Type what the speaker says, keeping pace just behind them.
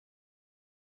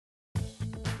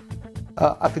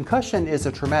A concussion is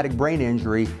a traumatic brain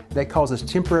injury that causes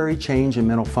temporary change in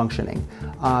mental functioning.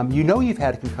 You know you've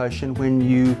had a concussion when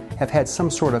you have had some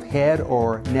sort of head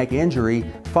or neck injury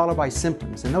followed by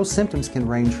symptoms, and those symptoms can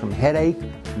range from headache,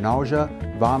 nausea,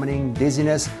 vomiting,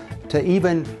 dizziness, to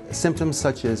even symptoms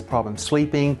such as problems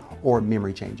sleeping or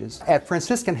memory changes. At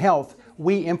Franciscan Health,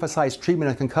 we emphasize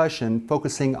treatment of concussion,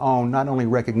 focusing on not only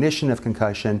recognition of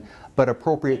concussion, but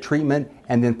appropriate treatment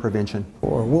and then prevention.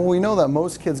 Well, we know that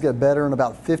most kids get better in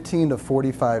about 15 to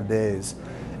 45 days.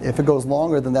 If it goes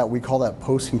longer than that, we call that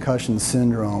post-concussion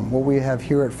syndrome. What we have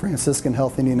here at Franciscan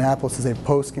Health Indianapolis is a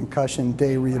post-concussion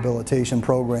day rehabilitation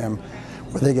program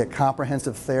where they get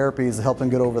comprehensive therapies to help them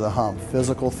get over the hump.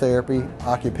 Physical therapy,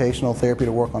 occupational therapy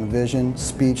to work on vision,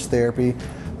 speech therapy,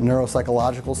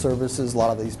 neuropsychological services. A lot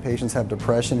of these patients have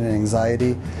depression and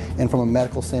anxiety, and from a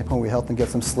medical standpoint we help them get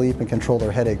some sleep and control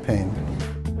their headache pain.